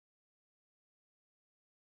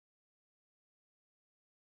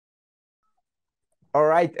All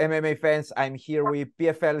right, MMA fans, I'm here with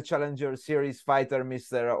PFL Challenger Series fighter,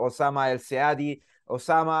 Mr. Osama ElSeady.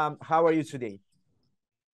 Osama, how are you today?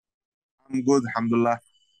 I'm good, alhamdulillah.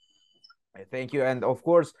 Thank you. And of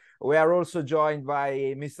course, we are also joined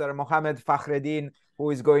by Mr. Mohamed Fakhreddin,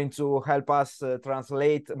 who is going to help us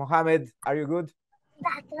translate. Mohamed, are you good?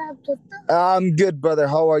 I'm good, brother.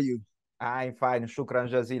 How are you? I'm fine. Shukran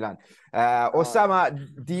jazilan. Uh, Osama,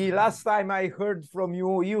 the last time I heard from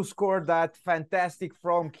you, you scored that fantastic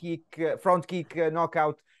front kick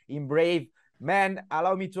knockout in Brave. Man,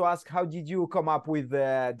 allow me to ask, how did you come up with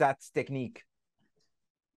that technique?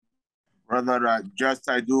 Brother, just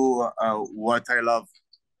I do what I love.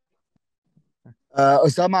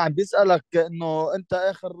 أسامة عم بيسألك إنه أنت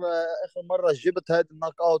آخر مرة جبت هذه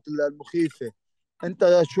النوك أوت المخيفة.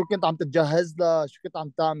 أنت شو كنت عم تتجهز لها؟ شو كنت عم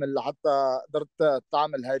تعمل لحتى قدرت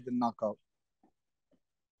تعمل هذه النوك أوت؟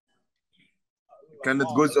 كانت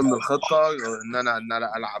جزء من الخطة ان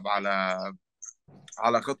انا العب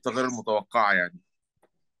على خطة غير متوقعة يعني.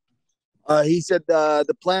 He said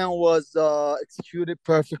the plan was executed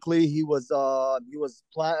perfectly. He was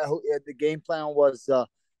plan. The game plan was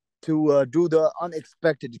to do the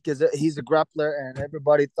unexpected because he's a grappler and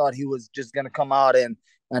everybody thought he was just gonna come out and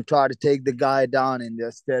try to take the guy down, and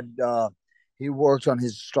instead he worked on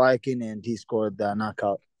his striking and he scored the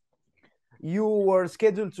knockout. You were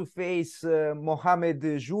scheduled to face Mohamed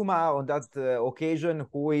Juma on that occasion,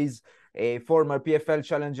 who is a former PFL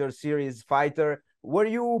Challenger Series fighter. Were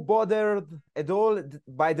you bothered at all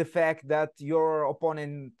by the fact that your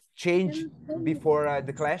opponent changed before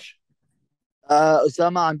the clash?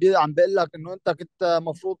 أسامة عم بقول لك إنه أنت كنت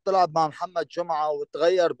مفروض تلعب مع محمد جمعة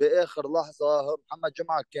وتغير بآخر لحظة. محمد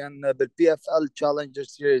جمعة كان بالبي اف ال تشالنجر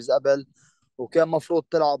سيريز قبل، وكان مفروض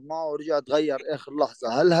تلعب معه ورجع تغير آخر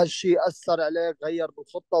لحظة. هل هالشيء أثر عليك، غير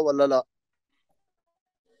بالخطة ولا لا؟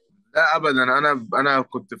 لا ابدا، انا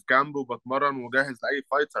كنت في كامب وبتمرن وجاهز لاي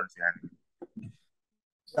فايترز يعني.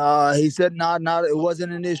 He said not it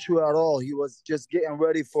wasn't an issue at all. He was just getting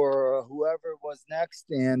ready for whoever was next,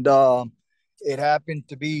 and it happened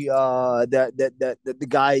to be that the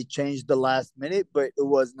guy changed the last minute, but it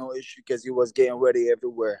was no issue because he was getting ready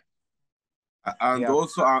everywhere. And Yeah.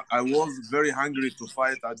 also I was very hungry to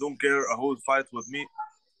fight. I don't care who will fight with me.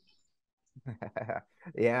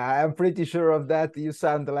 Yeah, I'm pretty sure of that. You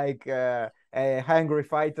sound like a hungry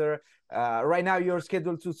fighter. Right now, you're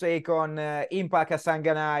scheduled to take on Impa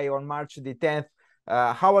Kasanganay on March the 10th.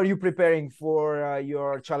 How are you preparing for your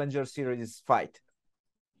Challenger Series fight?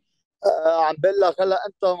 عم بقول لك هلا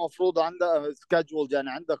انت المفروض عندك سكجول، يعني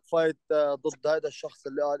عندك فايت ضد هذا الشخص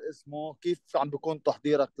اللي قال اسمه. كيف عم بيكون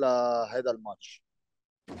تحضيرك لهذا الماتش؟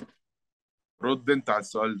 رد انت على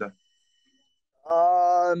السؤال ده.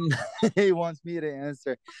 Um, he wants me to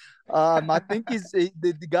answer. I think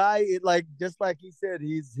the guy, like just like he said,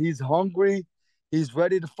 he's hungry. He's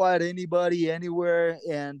ready to fight anybody, anywhere,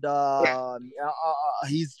 and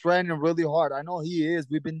he's training really hard. I know he is.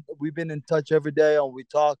 We've been in touch every day, and we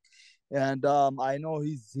talk. And I know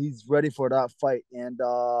he's ready for that fight. And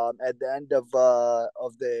at the end of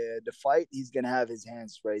the fight, he's gonna have his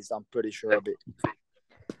hands raised. I'm pretty sure of it.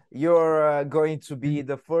 You're going to be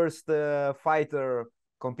the first fighter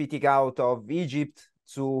competing out of Egypt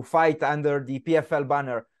to fight under the PFL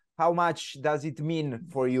banner. How much does it mean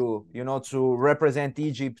for you, to represent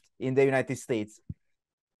Egypt in the United States?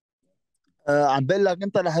 عم بقول لك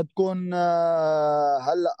انت رح تكون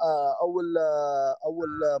هلا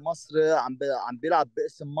اول مصري عم بيلعب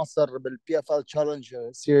باسم مصر بالبي اف ال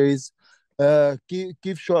تشالنجر سيريز.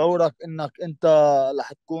 كيف شعورك انك انت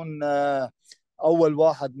رح تكون اول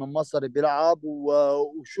واحد من مصر بيلعب،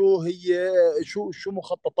 وشو هي شو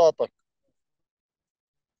مخططاتك؟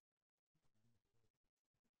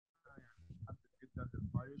 جدا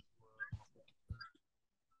للفايت.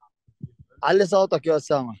 علي صوتك يا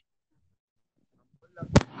اسامه.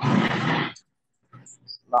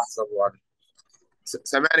 لحظة بوعد.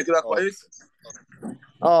 سامعني كده كويس؟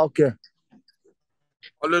 اوكي.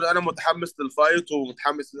 اقول له انا متحمس للفايت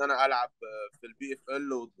ومتحمس ان انا العب في البي اف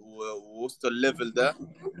ال ووسط الليفل ده،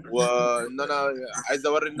 وان انا عايز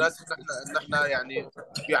اوري الناس ان احنا يعني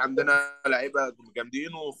في عندنا لعيبه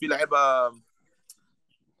جامدين وفي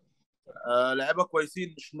لعيبه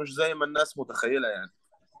كويسين، مش زي ما الناس متخيله يعني.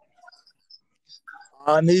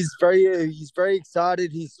 He's very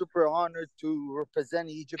excited. He's super honored to represent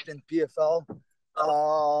Egypt in PFL.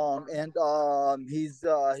 And he's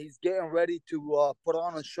getting ready to put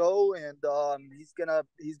on a show, and he's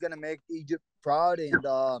gonna make Egypt proud. And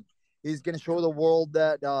He's gonna show the world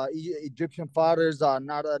that Egyptian fighters are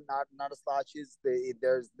not slouches.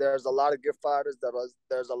 There's a lot of good fighters.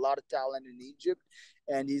 There's a lot of talent in Egypt,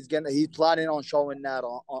 and he's planning on showing that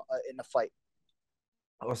in the fight.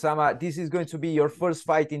 Osama, this is going to be your first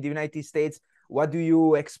fight in the United States. What do you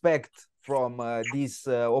expect from this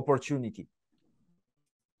opportunity?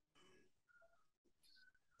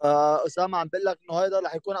 أسامة عم بقول لك إنه هذا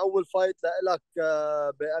رح يكون أول فايت لإلك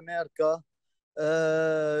بأمريكا.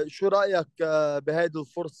 شو رأيك بهذه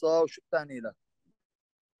الفرصة وشو بتعني لك؟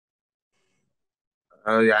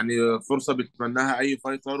 يعني فرصة بتمناها أي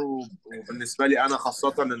فايتر، وبالنسبة لي أنا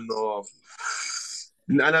خاصة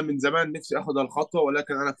إن أنا من زمان نفسي آخد الخطوة،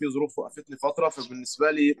 ولكن أنا في ظروف وقفتني فترة،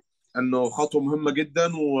 فبالنسبة لي إنه خطوة مهمة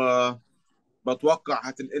جدا، وبتوقع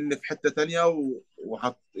هتنقلني في حتة تانية،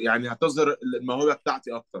 يعني هتظهر الموهبة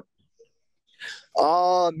بتاعتي أكتر.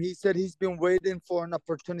 He said he's been waiting for an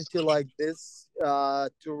opportunity like this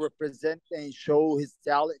to represent and show his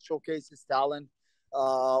talent, showcase his talent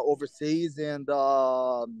overseas, and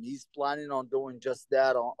he's planning on doing just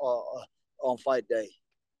that on fight day.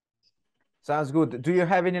 Sounds good. Do you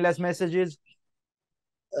have any last messages?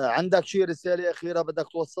 عندك شي رسالة أخيرة بدك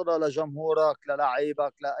توصلها لجمهورك،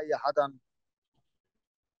 للاعيبك، لأي حدا؟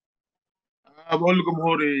 بقول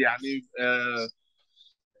لجمهوري يعني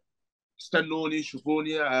استنوني،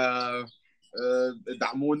 شوفوني،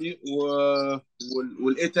 دعموني،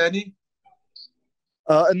 والايه تاني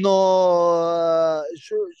انه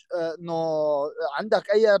شو انه عندك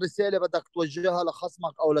اي رساله بدك توجهها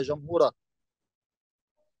لخصمك او لجمهورك؟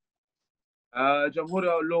 جمهوري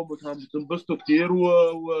اقول لهم بتنبسطوا كتير،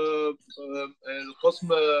 والخصم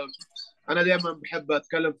انا دايما بحب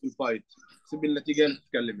اتكلم في الفايت، سيب النتيجه اللي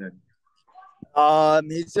تتكلم يعني.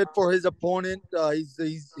 He said for his opponent,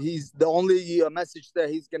 he's the only message that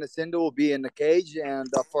he's gonna send will be in the cage, and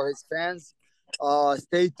for his fans,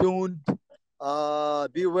 stay tuned.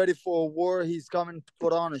 Be ready for a war. He's coming to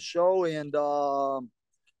put on a show, and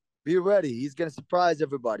be ready. He's gonna surprise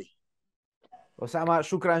everybody. Osama,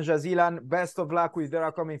 shukran jazilan. Best of luck with their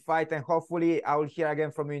upcoming fight, and hopefully I will hear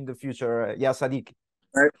again from you in the future. Ya Sadiq.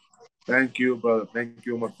 Thank you, brother. Thank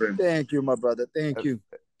you, my friend. Thank you, my brother. Thank you.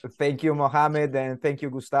 Thank you, Mohamed, and thank you,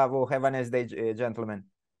 Gustavo. Have a nice day, gentlemen.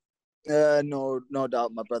 No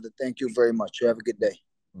doubt, my brother. Thank you very much. You have a good day.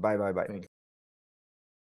 Bye.